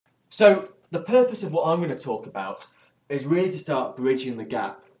So the purpose of what I'm going to talk about is really to start bridging the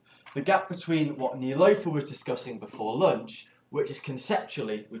gap between what Nilofer was discussing before lunch, which is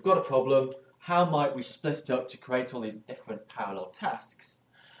conceptually, we've got a problem, how might we split it up to create all these different parallel tasks?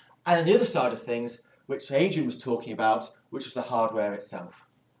 And then the other side of things, which Adrian was talking about, which was the hardware itself.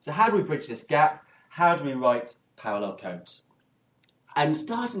 So how do we bridge this gap? How do we write parallel codes? And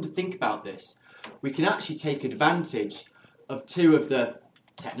starting to think about this, we can actually take advantage of two of the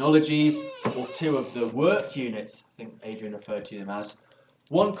technologies or two of the work units, I think Adrian referred to them as,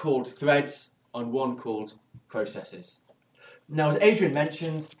 one called threads and one called processes. Now, as Adrian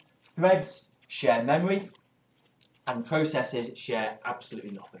mentioned, threads share memory and processes share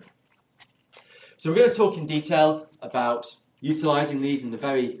absolutely nothing. So we're going to talk in detail about utilising these and the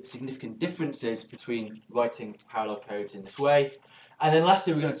very significant differences between writing parallel codes in this way. And then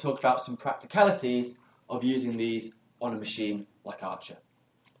lastly, we're going to talk about some practicalities of using these on a machine like Archer.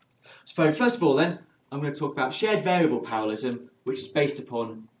 So first of all then, I'm going to talk about shared variable parallelism, which is based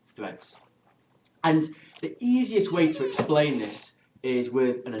upon threads. And the easiest way to explain this is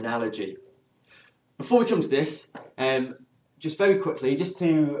with an analogy. Before we come to this, just very quickly, just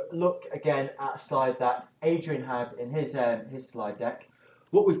to look again at a slide that Adrian had in his slide deck,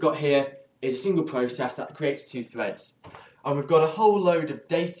 what we've got here is a single process that creates two threads. And we've got a whole load of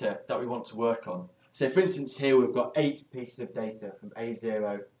data that we want to work on. So for instance here we've got 8 pieces of data from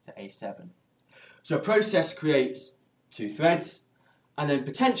A0 to A7. So a process creates two threads, and then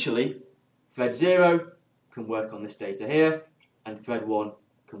potentially thread 0 can work on this data here, and thread 1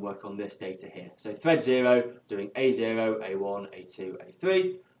 can work on this data here. So thread 0 doing A0, A1, A2,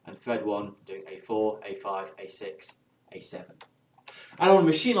 A3, and thread 1 doing A4, A5, A6, A7. And on a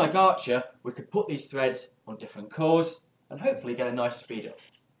machine like Archer, we could put these threads on different cores and hopefully get a nice speed up.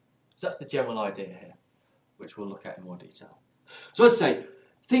 So that's the general idea here, which we'll look at in more detail. So as I say,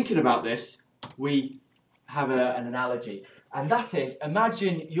 thinking about this, we have an analogy, and that is,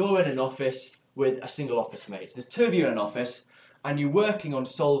 imagine you're in an office with a single office mate. There's two of you in an office, and you're working on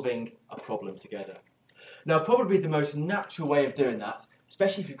solving a problem together. Now, probably the most natural way of doing that,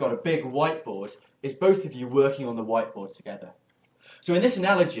 especially if you've got a big whiteboard, is both of you working on the whiteboard together. So in this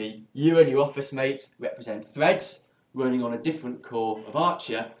analogy, you and your office mate represent threads running on a different core of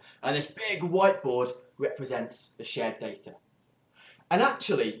Archer, and this big whiteboard represents the shared data. And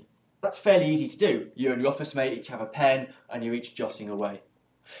actually, that's fairly easy to do. You and your office mate each have a pen, and you're each jotting away.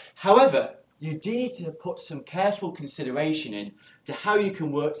 However, you do need to put some careful consideration in to how you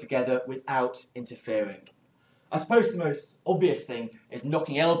can work together without interfering. I suppose the most obvious thing is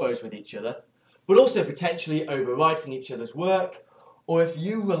knocking elbows with each other, but also potentially overwriting each other's work, or if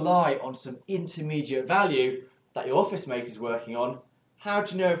you rely on some intermediate value that your office mate is working on, how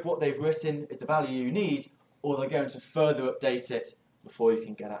do you know if what they've written is the value you need, or they're going to further update it before you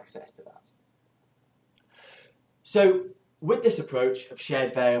can get access to that? So, with this approach of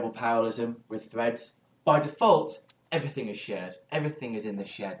shared variable parallelism with threads, by default, everything is shared. Everything is in this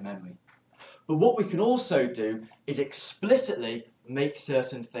shared memory. But what we can also do is explicitly make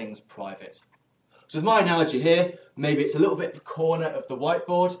certain things private. So with my analogy here, maybe it's a little bit of a corner of the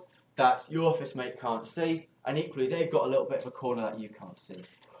whiteboard that your office mate can't see, and equally they've got a little bit of a corner that you can't see.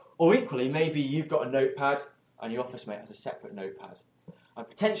 Or equally, maybe you've got a notepad and your office mate has a separate notepad. And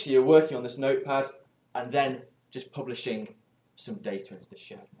potentially you're working on this notepad and then just publishing some data into the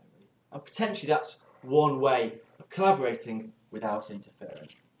shared memory. And potentially that's one way of collaborating without interfering.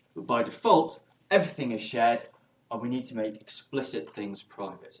 But by default, everything is shared and we need to make explicit things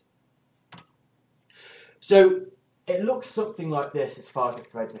private. So it looks something like this as far as the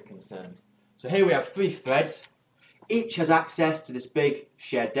threads are concerned. So here we have 3 threads. Each has access to this big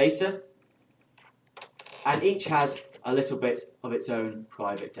shared data, and each has a little bit of its own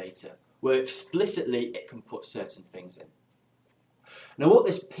private data, where explicitly it can put certain things in. Now what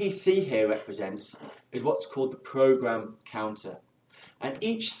this PC here represents is what's called the program counter. And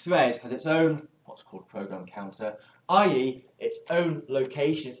each thread has its own what's called program counter, i.e. its own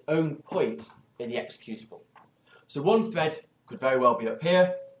location, its own point in the executable. So one thread could very well be up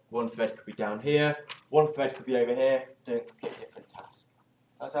here, one thread could be down here, one thread could be over here doing a completely different task.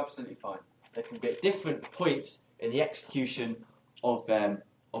 That's absolutely fine. There can be at different points in the execution of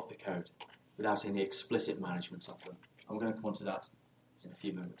the code without any explicit management of them. I'm going to come on to that in a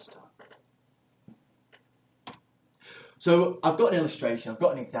few moments' time. So I've got an illustration, I've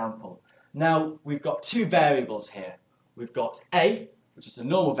got an example. Now we've got 2 variables here. We've got A, which is a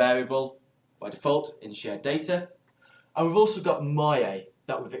normal variable by default in shared data, and we've also got myA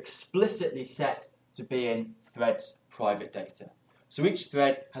that we've explicitly set to be in thread's private data. So each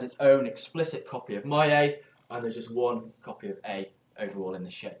thread has its own explicit copy of myA, and there's just one copy of A overall in the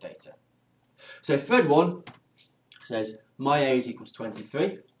shared data. So thread 1 says my A is equal to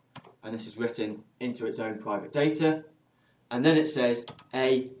 23, and this is written into its own private data, and then it says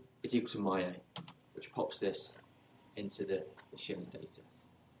A is equal to my A, which pops this into the shared data.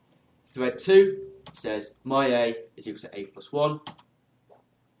 Thread 2 says my A is equal to A plus 1,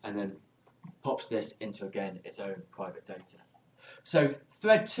 and then pops this into, again, its own private data. So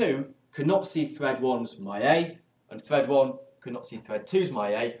thread 2 could not see thread 1's my A, and thread 1 could not see thread 2's my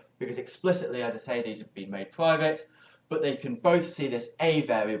A, because explicitly, as I say, these have been made private, but they can both see this A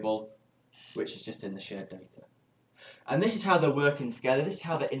variable, which is just in the shared data. And this is how they're working together, this is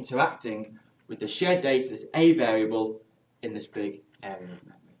how they're interacting with the shared data, this A variable, in this big area of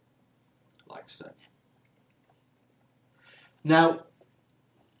memory, like so. Now,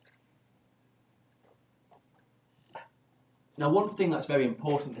 one thing that's very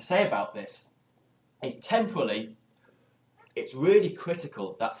important to say about this is temporally, it's really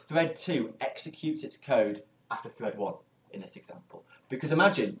critical that thread 2 executes its code after thread 1 in this example. Because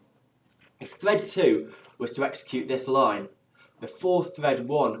imagine, if thread 2 was to execute this line before thread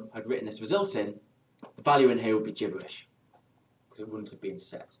 1 had written this result in, the value in here would be gibberish, because it wouldn't have been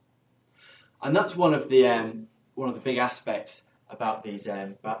set. And that's one of the big aspects about these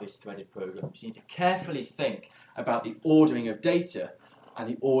threaded programs. You need to carefully think about the ordering of data and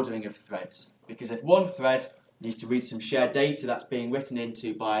the ordering of threads. Because if one thread needs to read some shared data that's being written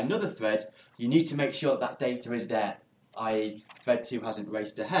into by another thread, you need to make sure that data is there, i.e. thread 2 hasn't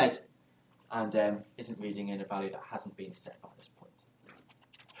raced ahead and isn't reading in a value that hasn't been set by this point.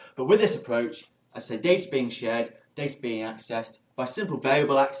 But with this approach, as I say, data being shared, data being accessed by simple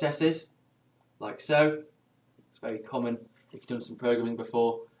variable accesses, like so. It's very common if you've done some programming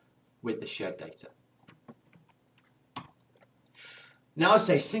before with the shared data. Now, as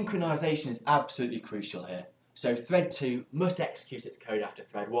I say, synchronization is absolutely crucial here. So thread 2 must execute its code after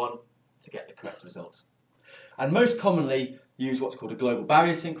thread 1 to get the correct result. And most commonly use what's called a global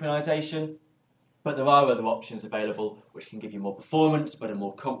barrier synchronization, but there are other options available which can give you more performance but are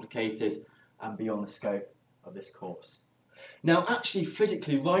more complicated and beyond the scope of this course. Now, actually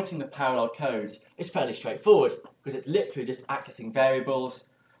physically writing the parallel codes is fairly straightforward because it's literally just accessing variables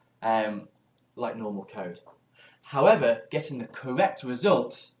like normal code. However, getting the correct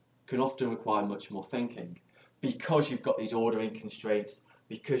results can often require much more thinking because you've got these ordering constraints,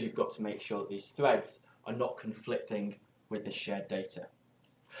 because you've got to make sure that these threads are not conflicting with the shared data.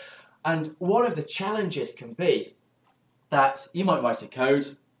 And one of the challenges can be that you might write a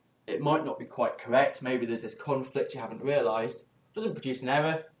code, it might not be quite correct, maybe there's this conflict you haven't realised, it doesn't produce an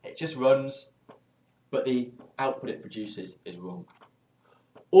error, it just runs, but the output it produces is wrong.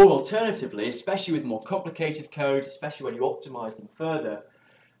 Or alternatively, especially with more complicated codes, especially when you optimise them further,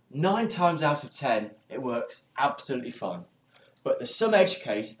 9 times out of 10 it works absolutely fine. But there's some edge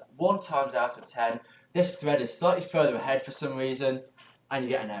case that 1 times out of 10, this thread is slightly further ahead for some reason, and you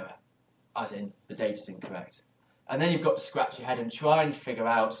get an error, as in the data's incorrect. And then you've got to scratch your head and try and figure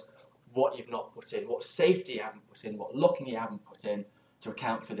out what you've not put in, what safety you haven't put in, what locking you haven't put in to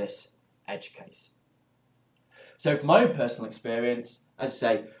account for this edge case. So from my own personal experience, as I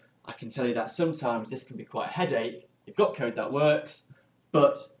say, I can tell you that sometimes this can be quite a headache. You've got code that works,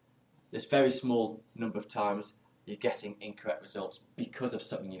 but this very small number of times you're getting incorrect results because of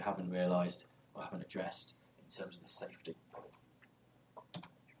something you haven't realised or haven't addressed in terms of the safety.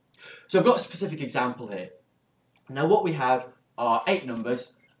 So I've got a specific example here. Now what we have are 8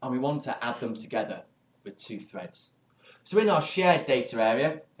 numbers and we want to add them together with 2 threads. So in our shared data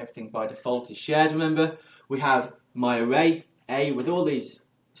area, everything by default is shared, remember, we have my array A with all these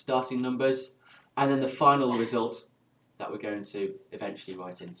starting numbers and then the final result that we're going to eventually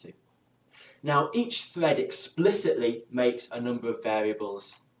write into. Now each thread explicitly makes a number of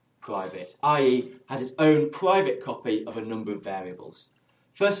variables private, i.e. has its own private copy of a number of variables.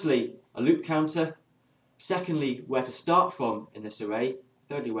 Firstly, a loop counter, secondly, where to start from in this array,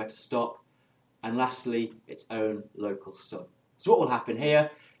 thirdly, where to stop, and lastly, its own local sum. So what will happen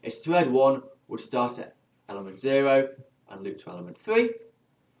here is thread 1 would start at element 0 and loop to element 3.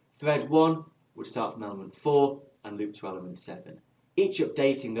 Thread 1 would start from element 4 and loop to element 7, each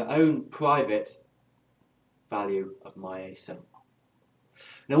updating their own private value of my A sum.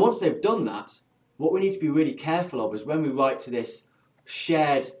 Now once they've done that, what we need to be really careful of is when we write to this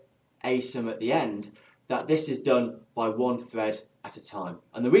shared A sum at the end, that this is done by one thread at a time.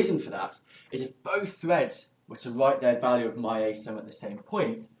 And the reason for that is if both threads were to write their value of my A sum at the same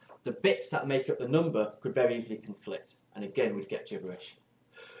point, the bits that make up the number could very easily conflict, and again we'd get gibberish.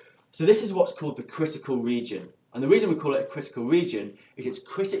 So this is what's called the critical region. And the reason we call it a critical region is it's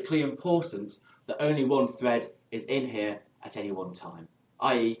critically important that only one thread is in here at any one time,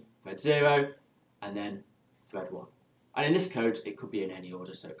 i.e. thread 0 and then thread 1. And in this code, it could be in any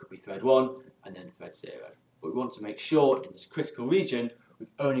order, so it could be thread 1 and then thread 0. But we want to make sure in this critical region, we've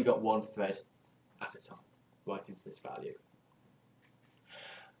only got one thread at a time, right into this value.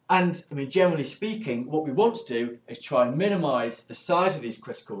 And, I mean, generally speaking, what we want to do is try and minimise the size of these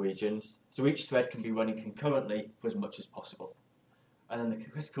critical regions so each thread can be running concurrently for as much as possible. And then the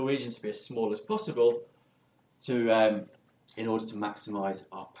critical regions to be as small as possible in order to maximise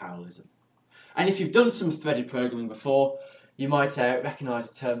our parallelism. And if you've done some threaded programming before, you might recognise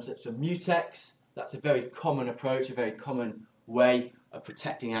a term such as mutex. That's a very common approach, a very common way of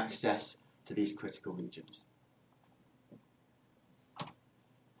protecting access to these critical regions.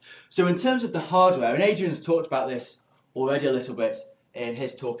 So in terms of the hardware, and Adrian's talked about this already a little bit in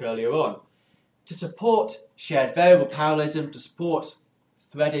his talk earlier on, to support shared variable parallelism, to support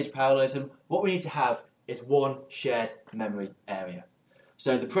threaded parallelism, what we need to have is one shared memory area.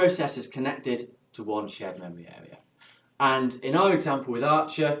 So the process is connected to one shared memory area. And in our example with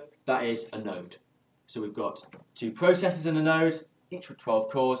Archer, that is a node. So we've got two processors in a node, each with 12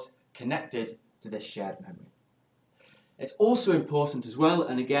 cores, connected to this shared memory. It's also important as well,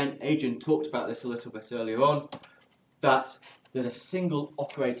 and again, Adrian talked about this a little bit earlier on, that there's a single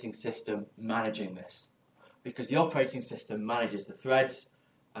operating system managing this, because the operating system manages the threads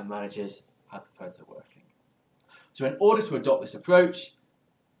and manages how the threads are working. So in order to adopt this approach,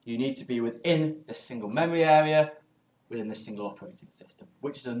 you need to be within the single memory area, within the single operating system,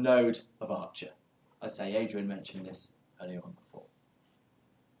 which is a node of Archer. As I say, Adrian mentioned this earlier on before.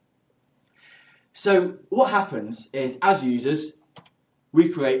 So what happens is, as users, we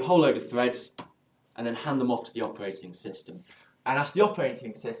create a whole load of threads and then hand them off to the operating system, and ask the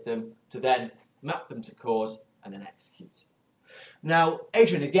operating system to then map them to cores and then execute. Now,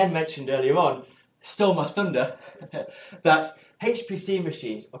 Adrian again mentioned earlier on, stole my thunder, that HPC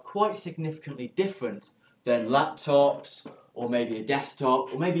machines are quite significantly different than laptops, or maybe a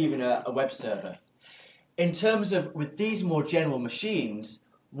desktop, or maybe even a web server. In terms of, with these more general machines,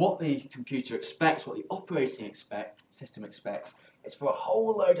 what the computer expects, what the operating system expects, is for a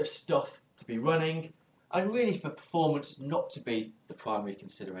whole load of stuff to be running, and really for performance not to be the primary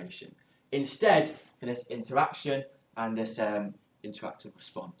consideration. Instead, for this interaction and this interactive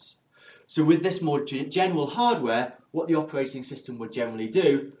response. So with this more general hardware, what the operating system would generally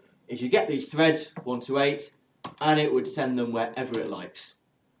do is you get these threads, 1 to 8, and it would send them wherever it likes,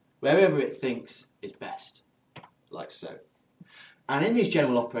 wherever it thinks is best, like so. And in these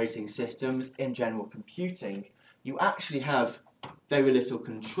general operating systems, in general computing, you actually have very little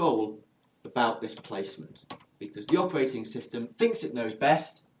control about this placement, because the operating system thinks it knows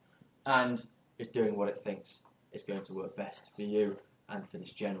best and is doing what it thinks is going to work best for you and for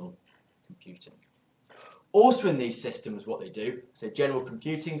this general computing. Also in these systems, what they do, so general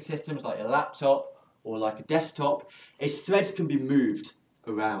computing systems like a laptop or like a desktop, is threads can be moved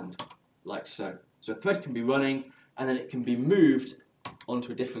around, like so. So a thread can be running and then it can be moved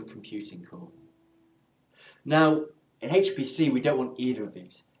onto a different computing core. Now, in HPC, we don't want either of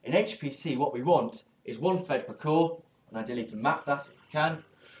these. In HPC, what we want is one thread per core, and ideally to map that if we can.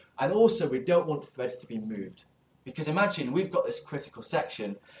 And also, we don't want threads to be moved. Because imagine we've got this critical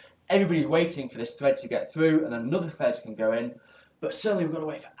section, everybody's waiting for this thread to get through, and then another thread can go in, but suddenly we've got to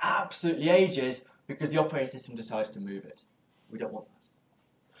wait for absolutely ages because the operating system decides to move it. We don't want that.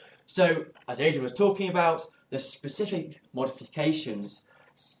 So, as Adrian was talking about, there's specific modifications,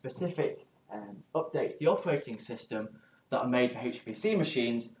 specific updates to the operating system that are made for HPC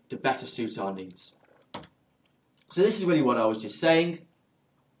machines to better suit our needs. So this is really what I was just saying.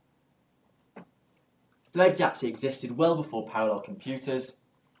 Threads actually existed well before parallel computers,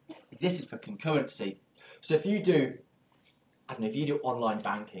 existed for concurrency. So if you do, if you do online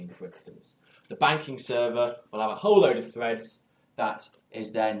banking, for instance, the banking server will have a whole load of threads that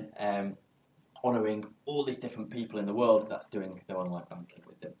is then honouring all these different people in the world that's doing their online banking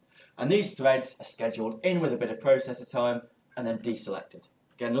with them. And these threads are scheduled in with a bit of processor time and then deselected.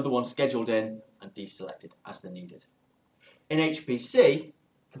 Again, another one scheduled in and deselected as they're needed. In HPC,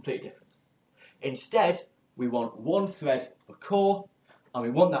 completely different. Instead, we want one thread per core, and we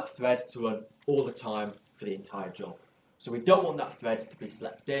want that thread to run all the time for the entire job. So we don't want that thread to be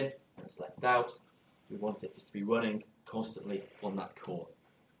selected in and selected out. We want it just to be running constantly on that core.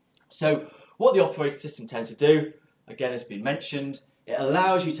 So what the operating system tends to do, again, has been mentioned, it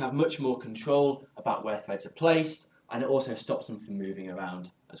allows you to have much more control about where threads are placed, and it also stops them from moving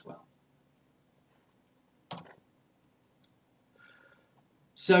around as well.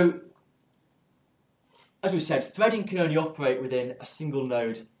 So, as we said, threading can only operate within a single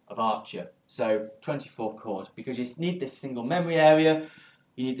node of Archer. So 24 cores, because you need this single memory area,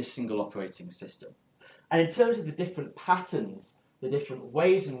 you need this single operating system. And in terms of the different patterns, the different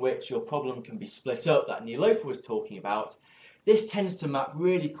ways in which your problem can be split up that Nilofer was talking about, this tends to map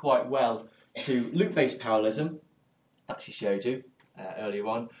really quite well to loop-based parallelism, that she showed you earlier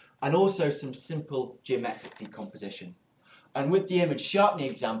on, and also some simple geometric decomposition. And with the image sharpening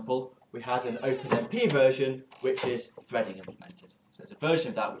example, we had an OpenMP version which is threading implemented. So it's a version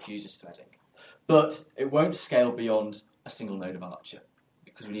of that which uses threading. But it won't scale beyond a single node of Archer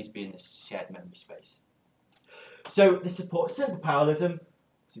because we need to be in this shared memory space. So this supports simple parallelism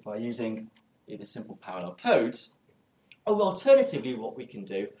by using either simple parallel codes, or alternatively what we can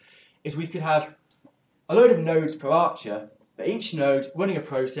do is we could have a load of nodes per Archer, but each node running a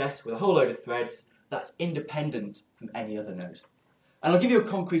process with a whole load of threads that's independent from any other node. And I'll give you a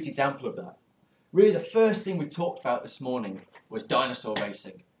concrete example of that. Really the first thing we talked about this morning was dinosaur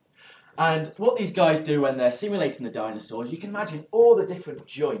racing. And what these guys do when they're simulating the dinosaurs, you can imagine all the different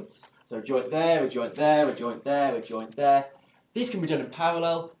joints. So a joint there, a joint there, a joint there, a joint there. These can be done in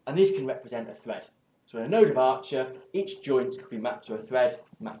parallel, and these can represent a thread. So in a node of Archer, each joint could be mapped to a thread,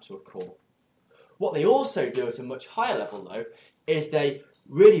 mapped to a core. What they also do at a much higher level, though, is they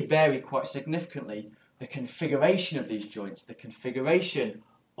really vary quite significantly the configuration of these joints, the configuration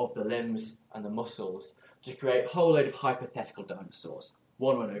of the limbs and the muscles, to create a whole load of hypothetical dinosaurs.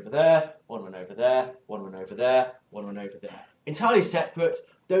 One run over there, one run over there, one run over there, one run over there. Entirely separate,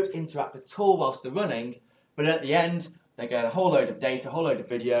 don't interact at all whilst they're running, but at the end, they get a whole load of data, a whole load of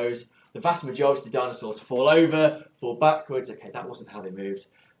videos. The vast majority of the dinosaurs fall over, fall backwards. Okay, that wasn't how they moved.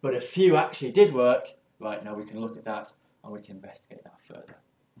 But a few actually did work. Right, now we can look at that and we can investigate that further.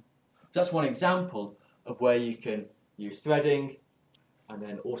 So that's one example of where you can use threading and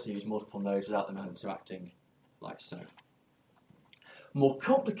then also use multiple nodes without them interacting like so. More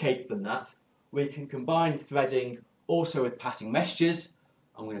complicated than that, we can combine threading also with passing messages.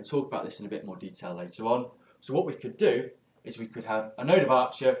 I'm going to talk about this in a bit more detail later on. So what we could do is we could have a node of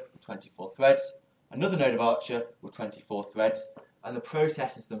Archer with 24 threads, another node of Archer with 24 threads, and the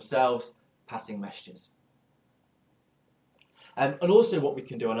processes themselves passing messages. And also what we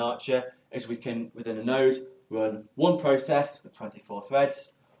can do on Archer is we can, within a node, run one process with 24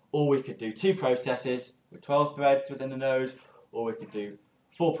 threads, or we could do two processes with 12 threads within a node, or we could do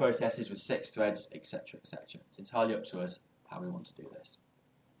 4 processes with 6 threads, etc., etc. It's entirely up to us how we want to do this.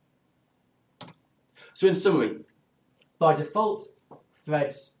 So in summary, by default,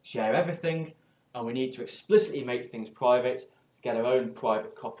 threads share everything, and we need to explicitly make things private to get our own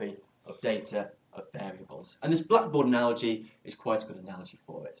private copy of data of variables. And this blackboard analogy is quite a good analogy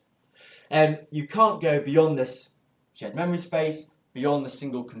for it. You can't go beyond this shared memory space, beyond the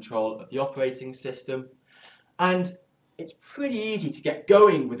single control of the operating system, and it's pretty easy to get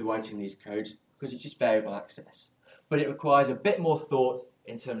going with writing these codes because it's just variable access. But it requires a bit more thought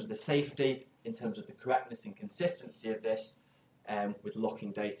in terms of the safety, in terms of the correctness and consistency of this, with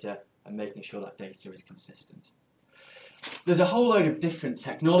locking data and making sure that data is consistent. There's a whole load of different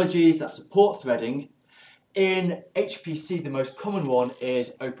technologies that support threading. In HPC, the most common one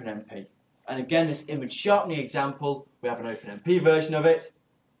is OpenMP. And again, this image sharpening example, we have an OpenMP version of it.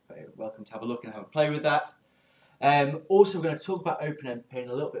 You're welcome to have a look and have a play with that. Also, we're going to talk about OpenMP in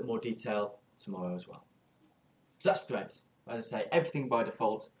a little bit more detail tomorrow as well. So that's threads. As I say, everything by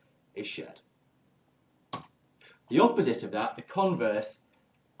default is shared. The opposite of that, the converse,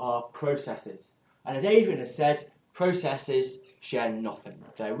 are processes. And as Adrian has said, processes share nothing.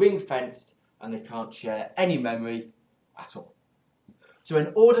 They're ring-fenced and they can't share any memory at all. So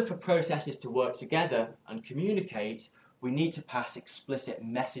in order for processes to work together and communicate, we need to pass explicit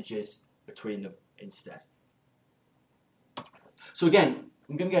messages between them instead. So again,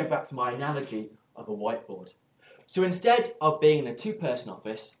 I'm going to go back to my analogy of a whiteboard. So instead of being in a two-person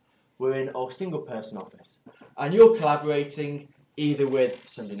office, we're in a single-person office. And you're collaborating either with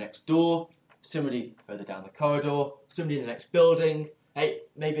somebody next door, somebody further down the corridor, somebody in the next building,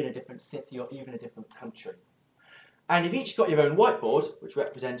 maybe in a different city or even a different country. And you've each got your own whiteboard, which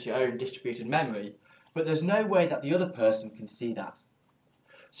represents your own distributed memory, but there's no way that the other person can see that.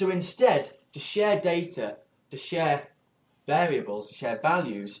 So instead, to share data, to share variables, to share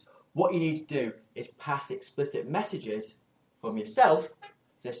values, what you need to do is pass explicit messages from yourself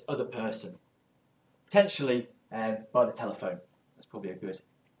to this other person, potentially by the telephone. That's probably a good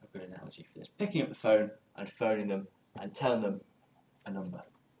analogy for this. Picking up the phone and phoning them and telling them a number.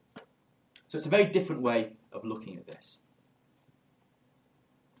 So it's a very different way of looking at this.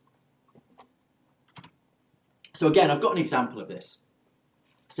 So again, I've got an example of this.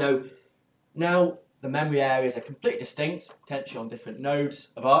 So now the memory areas are completely distinct, potentially on different nodes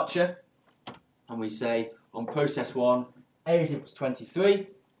of Archer. and we say on process 1, A is equal to 23,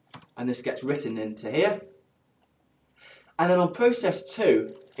 and this gets written into here. And then on process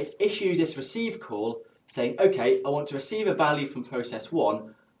 2, it issues this receive call saying, okay, I want to receive a value from process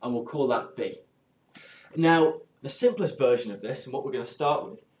 1, and we'll call that B. Now, the simplest version of this, and what we're going to start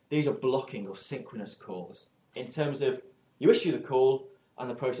with, these are blocking or synchronous calls. In terms of, you issue the call, and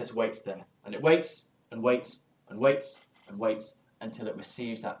the process waits there. And it waits, and waits, and waits, and waits, until it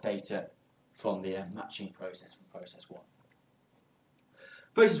receives that data from the matching process from process 1.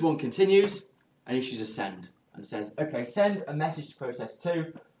 Process 1 continues, and issues a send, and says, okay, send a message to process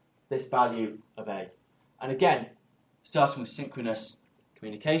 2, this value of A. And again, starting with synchronous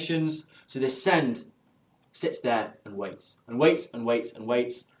communications, so this send sits there and waits, and waits, and waits, and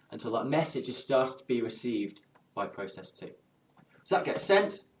waits, until that message is started to be received by process 2. So that gets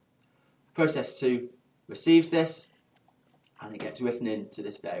sent, process 2 receives this, and it gets written into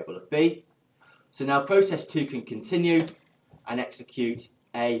this variable of B. So now process 2 can continue and execute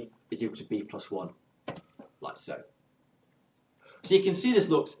A is equal to B plus 1, like so. So you can see this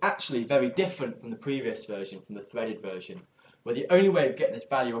looks actually very different from the previous version, from the threaded version, where the only way of getting this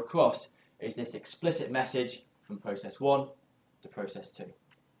value across is this explicit message from process 1 to process 2.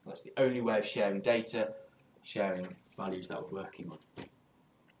 That's the only way of sharing data, sharing values that we're working on.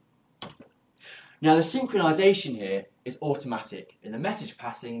 Now the synchronization here is automatic. In the message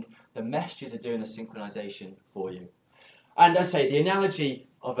passing, the messages are doing the synchronization for you. And as I say, the analogy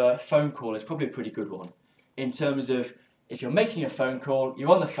of a phone call is probably a pretty good one. In terms of, if you're making a phone call, you're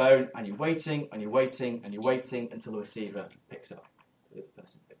on the phone and you're waiting and you're waiting and you're waiting until the receiver picks up, the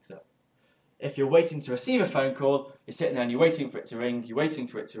person picks up. If you're waiting to receive a phone call, you're sitting there and you're waiting for it to ring, you're waiting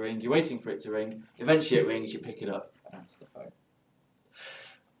for it to ring, you're waiting for it to ring, eventually it rings, you pick it up and answer the phone.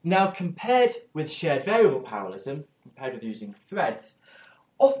 Now compared with shared variable parallelism, compared with using threads,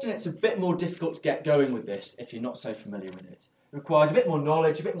 often it's a bit more difficult to get going with this if you're not so familiar with it. It requires a bit more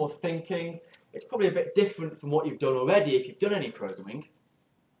knowledge, a bit more thinking. It's probably a bit different from what you've done already if you've done any programming.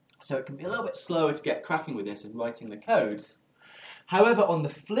 So it can be a little bit slower to get cracking with this and writing the codes. However, on the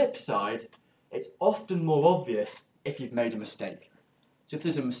flip side, it's often more obvious if you've made a mistake. So if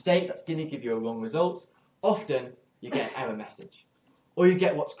there's a mistake that's going to give you a wrong result, often you get an error message. Or you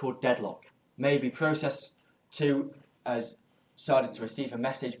get what's called deadlock. Maybe process 2 has decided to receive a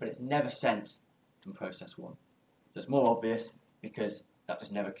message, but it's never sent from process 1. So it's more obvious because that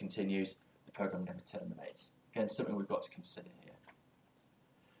just never continues, the program never terminates. Again, something we've got to consider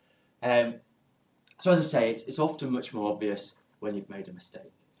here. So as I say, it's often much more obvious when you've made a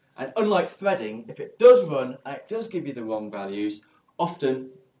mistake. And unlike threading, if it does run and it does give you the wrong values, often,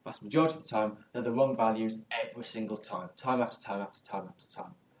 vast majority of the time, they're the wrong values every single time, time after time after time after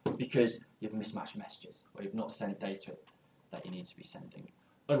time, because you've mismatched messages or you've not sent data that you need to be sending.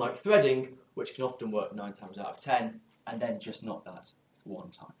 Unlike threading, which can often work 9 times out of 10, and then just not that one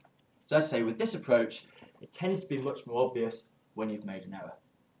time. So as I say, with this approach, it tends to be much more obvious when you've made an error,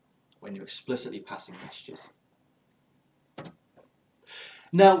 when you're explicitly passing messages.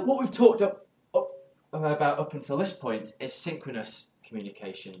 Now, what we've talked about up until this point is synchronous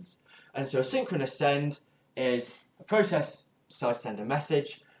communications. And so a synchronous send is a process decides to send a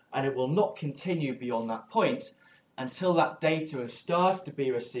message, and it will not continue beyond that point until that data has started to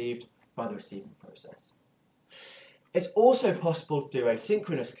be received by the receiving process. It's also possible to do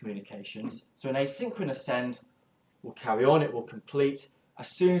asynchronous communications. So an asynchronous send will carry on, it will complete as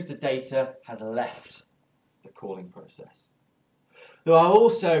soon as the data has left the calling process. There are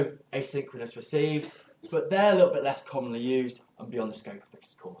also asynchronous receives, but they're a little bit less commonly used and beyond the scope of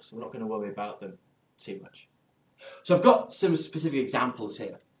this course, so we're not going to worry about them too much. So I've got some specific examples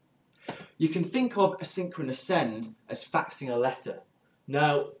here. You can think of a synchronous send as faxing a letter.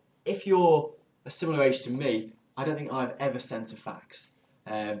 Now, if you're a similar age to me, I don't think I've ever sent a fax.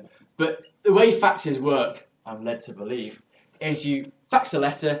 But the way faxes work, I'm led to believe, is you fax a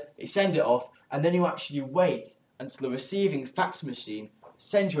letter, you send it off, and then you actually wait until the receiving fax machine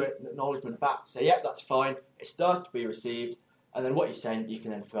sends you an acknowledgement back, say, yep, that's fine, it starts to be received, and then what you send you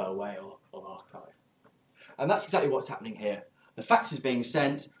can then throw away or archive. And that's exactly what's happening here. The fax is being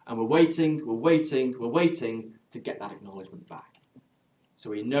sent, and we're waiting to get that acknowledgement back.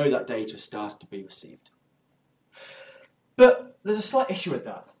 So we know that data has started to be received. But there's a slight issue with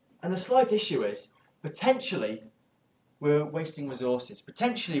that. And the slight issue is, potentially, we're wasting resources.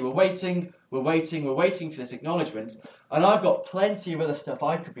 Potentially, we're waiting for this acknowledgement, and I've got plenty of other stuff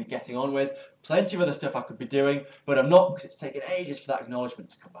I could be getting on with, plenty of other stuff I could be doing, but I'm not because it's taken ages for that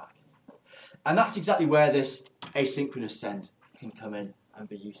acknowledgement to come back. And that's exactly where this asynchronous send can come in and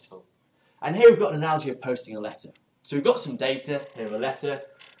be useful. And here we've got an analogy of posting a letter. So we've got some data, here a letter,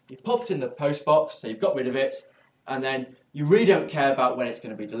 you popped in the post box, so you've got rid of it, and then you really don't care about when it's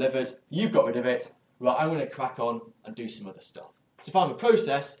going to be delivered. You've got rid of it. Right, I'm going to crack on and do some other stuff. So if I'm a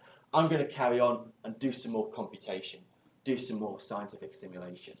process, I'm going to carry on and do some more computation, do some more scientific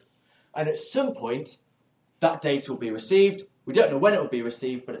simulation. And at some point, that data will be received. We don't know when it will be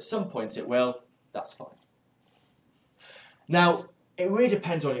received, but at some point it will. That's fine. Now, it really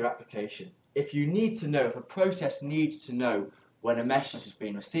depends on your application. If you need to know, if a process needs to know when a message has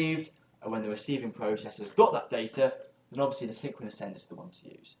been received and when the receiving process has got that data, then obviously the synchronous send is the one to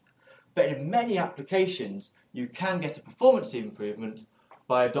use. But in many applications, you can get a performance improvement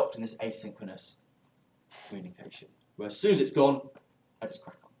by adopting this asynchronous communication, where as soon as it's gone, I just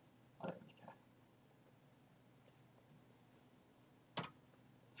crack on. I don't really care.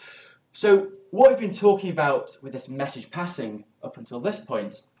 So what we've been talking about with this message passing up until this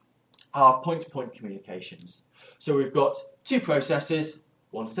point are point-to-point communications. So we've got two processes,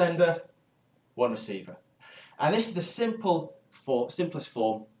 one sender, one receiver. And this is the simplest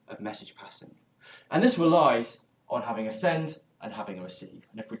form of message passing. And this relies on having a send and having a receive.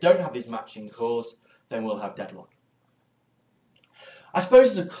 And if we don't have these matching calls, then we'll have deadlock. I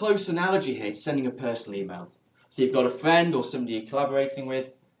suppose there's a close analogy here to sending a personal email. So you've got a friend or somebody you're collaborating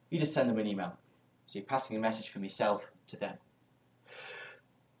with, you just send them an email. So you're passing a message from yourself to them.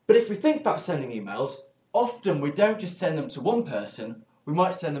 But if we think about sending emails, often we don't just send them to one person, we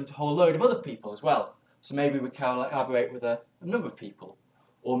might send them to a whole load of other people as well. So maybe we collaborate with a number of people.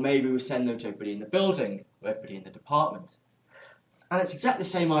 Or maybe we send them to everybody in the building or everybody in the department. And it's exactly the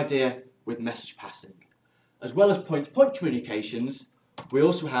same idea with message passing. As well as point-to-point communications, we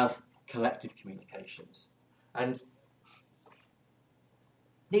also have collective communications. And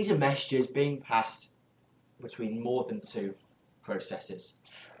these are messages being passed between more than two processes.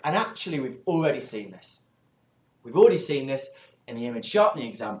 And actually, we've already seen this. We've already seen this in the image sharpening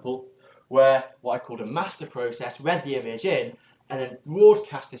example, where what I called a master process read the image in and then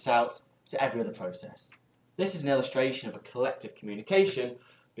broadcast this out to every other process. This is an illustration of a collective communication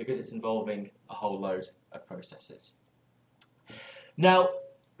because it's involving a whole load of processes. Now,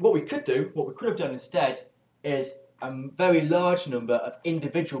 what we could have done instead is a very large number of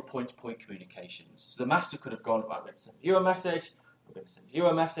individual point-to-point communications. So the master could have gone, right, I'm going to send you a message, I'm going to send you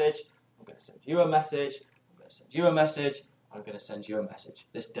a message, I'm going to send you a message, I'm going to send you a message, I'm going to send you a message.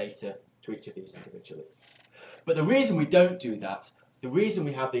 This data to each of these individually. But the reason we don't do that, the reason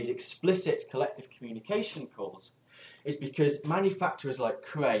we have these explicit collective communication calls, is because manufacturers like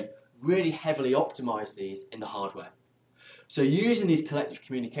Cray really heavily optimize these in the hardware. So using these collective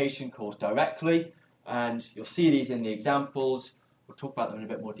communication calls directly, and you'll see these in the examples, we'll talk about them in a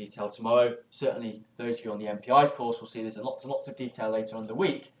bit more detail tomorrow. Certainly those of you on the MPI course will see this in lots and lots of detail later on in the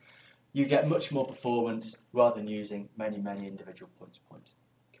week. You get much more performance rather than using many, many individual point-to-point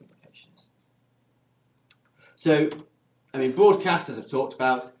communications. So, broadcast, as I've talked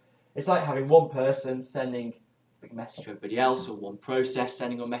about, it's like having one person sending a message to everybody else, or one process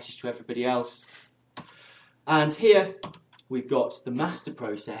sending a message to everybody else. And here we've got the master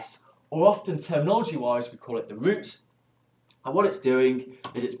process, or often terminology-wise we call it the root. And what it's doing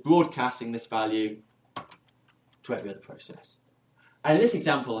is it's broadcasting this value to every other process. And in this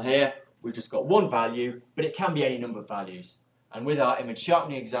example here, we've just got one value, but it can be any number of values. And with our image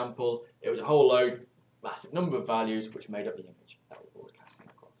sharpening example, it was a whole load, massive number of values which made up the image that we're broadcasting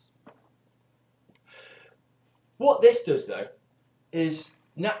across. What this does, though, is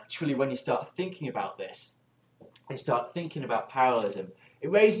naturally when you start thinking about this, and you start thinking about parallelism, it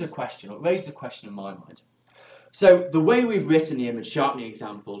raises a question in my mind. So the way we've written the image sharpening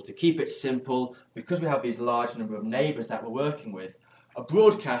example, to keep it simple, because we have these large number of neighbours that we're working with, a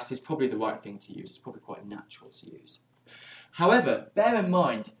broadcast is probably the right thing to use. It's probably quite natural to use. However, bear in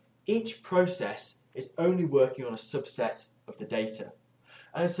mind, each process is only working on a subset of the data.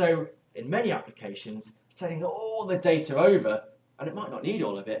 And so, in many applications, sending all the data over, and it might not need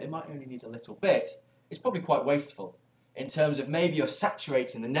all of it, it might only need a little bit, it's probably quite wasteful. In terms of maybe you're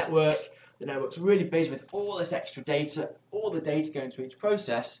saturating the network's really busy with all this extra data, all the data going to each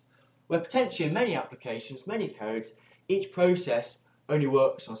process, where potentially in many applications, many codes, each process only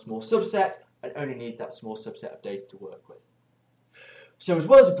works on a small subset and only needs that small subset of data to work with. So as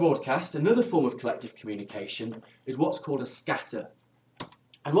well as a broadcast, another form of collective communication is what's called a scatter.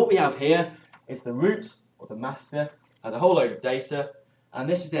 And what we have here is the root, or the master, has a whole load of data, and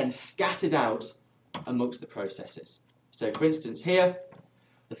this is then scattered out amongst the processes. So for instance here,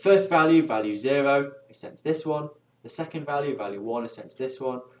 the first value, value 0, is sent to this one. The second value, value 1, is sent to this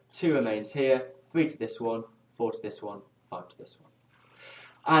one. 2 remains here, 3 to this one, 4 to this one, 5 to this one.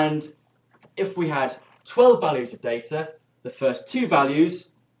 And if we had 12 values of data, the first 2 values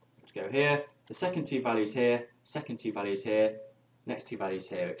go here, the second two values here, second two values here, next two values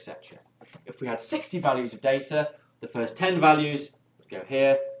here, etc. If we had 60 values of data, the first 10 values would go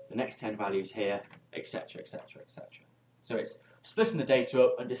here, the next 10 values here, etc., etc., etc. So it's splitting the data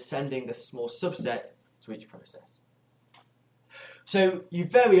up and just sending a small subset to each process. So you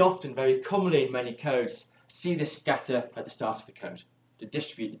very often, very commonly in many codes, see this scatter at the start of the code to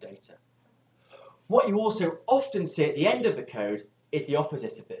distribute the data. What you also often see at the end of the code is the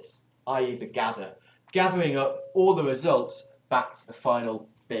opposite of this, i.e. the gather, gathering up all the results back to the final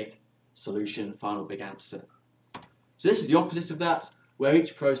big solution, final big answer. So this is the opposite of that, where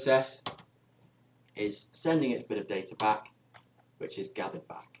each process is sending its bit of data back, which is gathered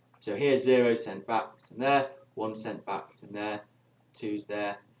back. So here 0 sent back, it's in there, 1 sent back, it's in there, 2's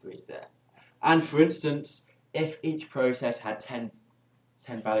there, 3's there. And for instance, if each process had 10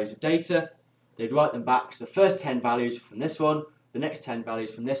 values of data, they'd write them back to the first 10 values from this one, the next 10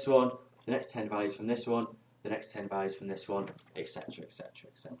 values from this one, the next 10 values from this one, the next 10 values from this one, etc., etc.,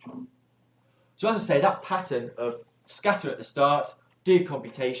 etc. So as I say, that pattern of scatter at the start, do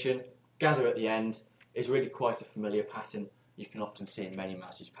computation, gather at the end, is really quite a familiar pattern you can often see in many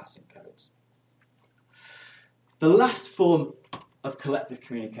message passing codes. The last form of collective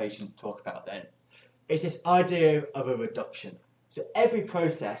communication to talk about then is this idea of a reduction. So every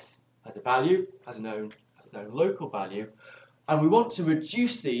process has a value, has its own local value, and we want to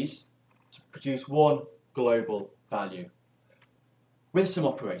reduce these to produce one global value with some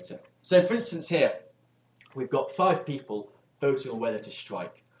operator. So for instance here, we've got 5 people voting on whether to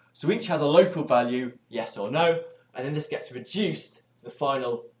strike. So each has a local value, yes or no, and then this gets reduced to the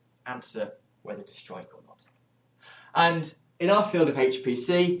final answer, whether to strike or not. And in our field of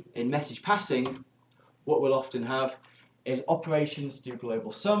HPC, in message passing, what we'll often have is operations do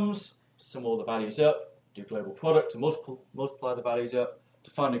global sums, sum all the values up, do global product to multiply the values up,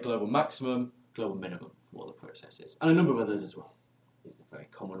 to find a global maximum, global minimum from all the processes, and a number of others as well. These are the very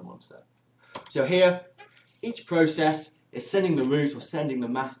common ones there. So here, each process is sending the root or sending the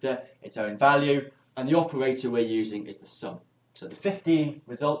master its own value, and the operator we're using is the sum. So the 15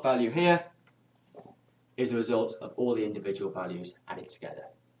 result value here is the result of all the individual values added together.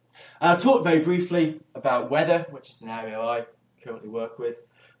 And I've talked very briefly about weather, which is an area I currently work with.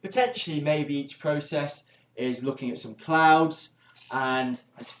 Potentially, maybe each process is looking at some clouds and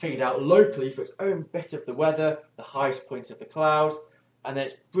has figured out locally for its own bit of the weather, the highest point of the cloud, and then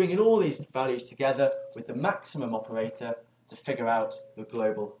it's bringing all these values together with the maximum operator to figure out the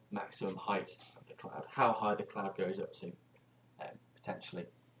global maximum height of the cloud, how high the cloud goes up to, potentially,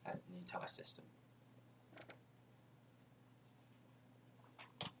 in the entire system.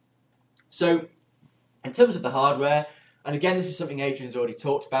 So, in terms of the hardware, and again, this is something Adrian's already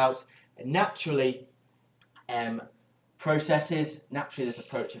talked about, naturally, processes, naturally this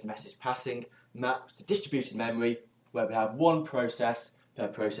approach of message passing maps to distributed memory, where we have one process per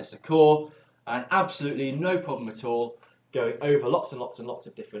processor core, and absolutely no problem at all going over lots and lots and lots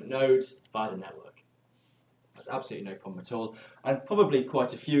of different nodes via the network. That's absolutely no problem at all, and probably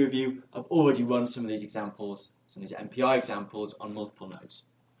quite a few of you have already run some of these examples, some of these MPI examples on multiple nodes.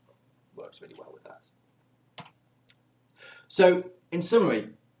 Works really well with that. So, in summary,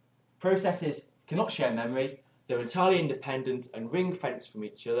 processes cannot share memory, they're entirely independent and ring-fenced from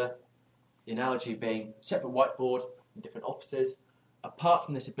each other, the analogy being separate whiteboard in different offices, apart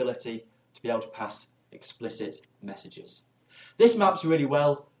from this ability to be able to pass explicit messages. This maps really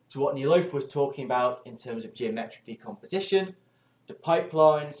well to what Nilofer was talking about in terms of geometric decomposition, the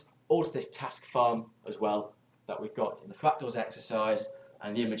pipelines, all to this task farm as well that we've got in the fractals exercise,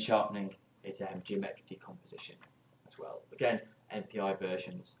 and the image sharpening is geometric decomposition as well. Again, MPI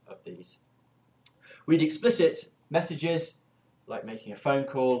versions of these. We need explicit messages, like making a phone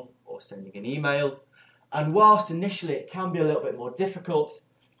call or sending an email, and whilst initially it can be a little bit more difficult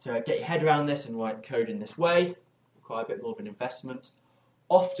to get your head around this and write code in this way, require a bit more of an investment,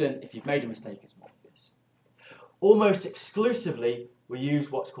 often if you've made a mistake it's more obvious. Almost exclusively we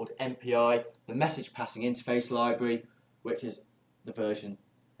use what's called MPI, the message passing interface library, which is the version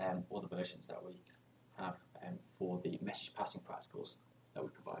or the versions that we have for the message passing practicals that we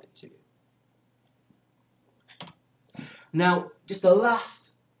provided to you. Now, just the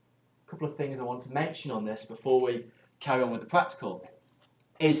last couple of things I want to mention on this before we carry on with the practical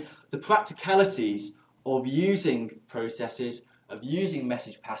is the practicalities of using processes, of using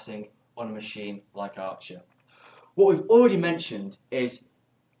message passing on a machine like Archer. What we've already mentioned is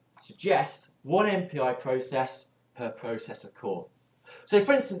suggest one MPI process per processor core. So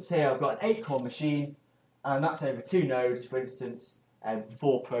for instance here I've got an 8-core machine and that's over 2 nodes, for instance,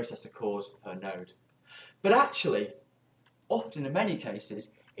 4 processor cores per node. But actually, often in many cases,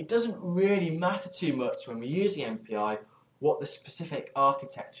 it doesn't really matter too much when we're using MPI what the specific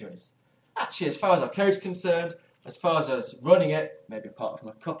architecture is. Actually, as far as our code's concerned, as far as us running it, maybe apart from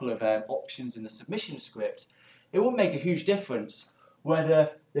a couple of options in the submission script, it won't make a huge difference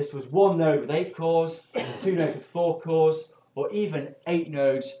whether this was one node with 8 cores, 2 nodes with 4 cores, or even 8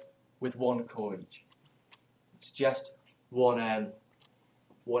 nodes with 1 core each. It's just one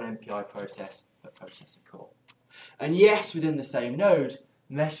MPI process per processor core. And yes, within the same node,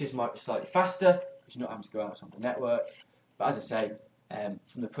 messages might be slightly faster because you're not having to go out on the network. But as I say,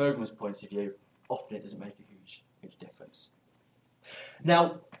 from the programmer's point of view, often it doesn't make a huge difference.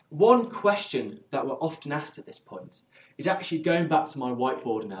 Now, one question that we're often asked at this point is actually going back to my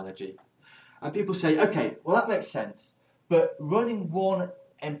whiteboard analogy. And people say, okay, well that makes sense, but running one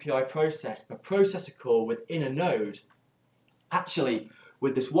MPI process per processor core within a node, actually,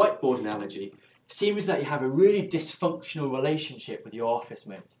 with this whiteboard analogy, seems that you have a really dysfunctional relationship with your office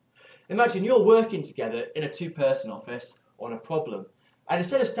mate. Imagine you're working together in a 2-person office on a problem, and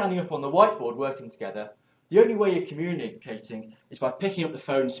instead of standing up on the whiteboard working together, the only way you're communicating is by picking up the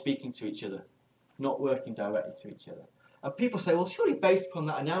phone and speaking to each other, not working directly to each other. And people say, well, surely based upon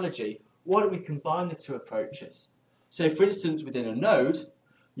that analogy, why don't we combine the two approaches? So for instance, within a node,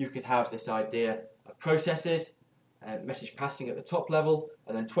 you could have this idea of processes, message passing at the top level,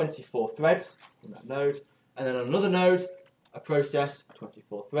 and then 24 threads in that node, and then another node, a process,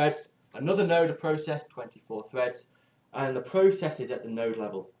 24 threads, another node, a process, 24 threads, and the processes at the node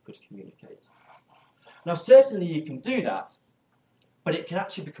level could communicate. Now certainly you can do that, but it can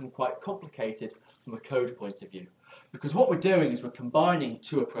actually become quite complicated from a code point of view, because what we're doing is we're combining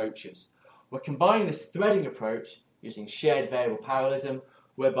two approaches. We're combining this threading approach using shared variable parallelism,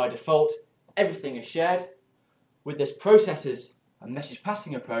 where by default everything is shared, with this processes and message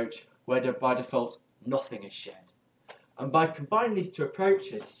passing approach, where by default nothing is shared. And by combining these two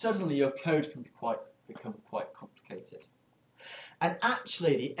approaches, suddenly your code can become quite complicated. And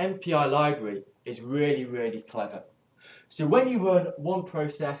actually, the MPI library is really, really clever. So when you run one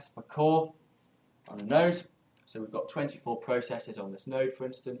process per core on a node, so we've got 24 processes on this node, for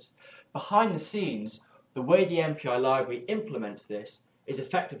instance, behind the scenes, the way the MPI library implements this is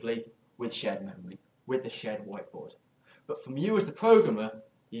effectively with shared memory, with the shared whiteboard. But from you as the programmer,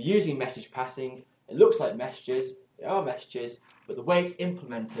 you're using message passing, it looks like messages, they are messages, but the way it's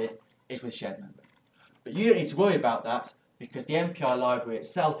implemented is with shared memory. But you don't need to worry about that because the MPI library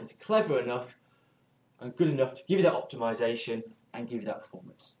itself is clever enough and good enough to give you that optimization and give you that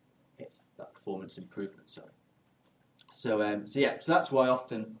performance improvement. So that's why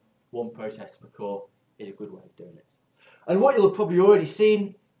often one process per core is a good way of doing it. And what you'll have probably already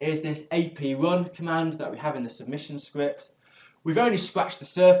seen is this ap run command that we have in the submission script. We've only scratched the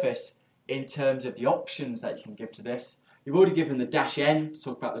surface in terms of the options that you can give to this. You've already given the -n to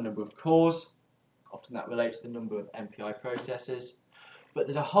talk about the number of cores. Often that relates to the number of MPI processes. But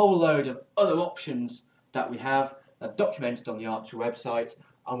there's a whole load of other options that we have that are documented on the Archer website,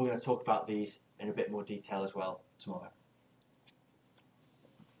 and we're going to talk about these in a bit more detail as well tomorrow.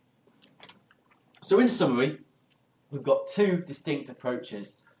 So in summary, we've got two distinct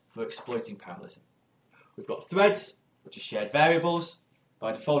approaches for exploiting parallelism. We've got threads, which are shared variables.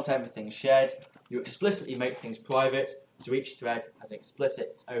 By default, everything's shared. You explicitly make things private, so each thread has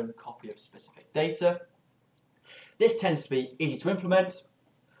its own copy of specific data. This tends to be easy to implement,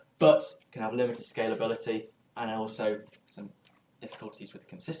 but can have limited scalability and also some difficulties with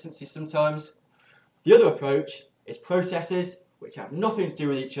consistency sometimes. The other approach is processes, which have nothing to do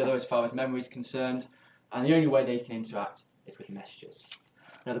with each other as far as memory is concerned, and the only way they can interact is with messages.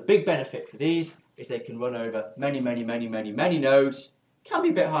 Now the big benefit for these is they can run over many nodes. Can be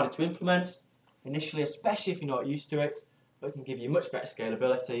a bit harder to implement initially, especially if you're not used to it, but it can give you much better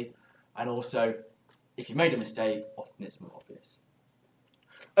scalability, and also if you made a mistake, often it's more obvious.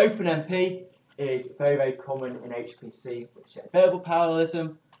 OpenMP is very common in HPC with shared variable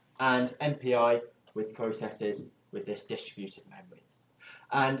parallelism, and MPI with processes with this distributed memory.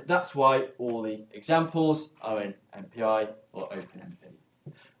 And that's why all the examples are in MPI or OpenMP.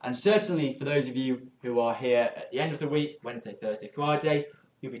 And certainly for those of you who are here at the end of the week, Wednesday, Thursday, Friday,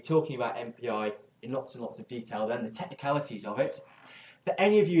 we'll be talking about MPI in lots and lots of detail then, the technicalities of it. For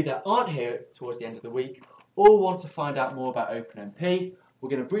any of you that aren't here towards the end of the week or want to find out more about OpenMP, we're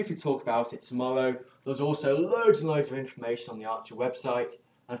going to briefly talk about it tomorrow. There's also loads and loads of information on the Archer website,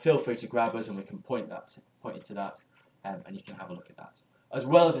 and feel free to grab us and we can point you to that, and you can have a look at that. As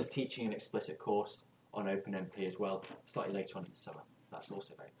well as us teaching an explicit course on OpenMP as well, slightly later on in the summer. That's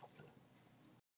also very popular.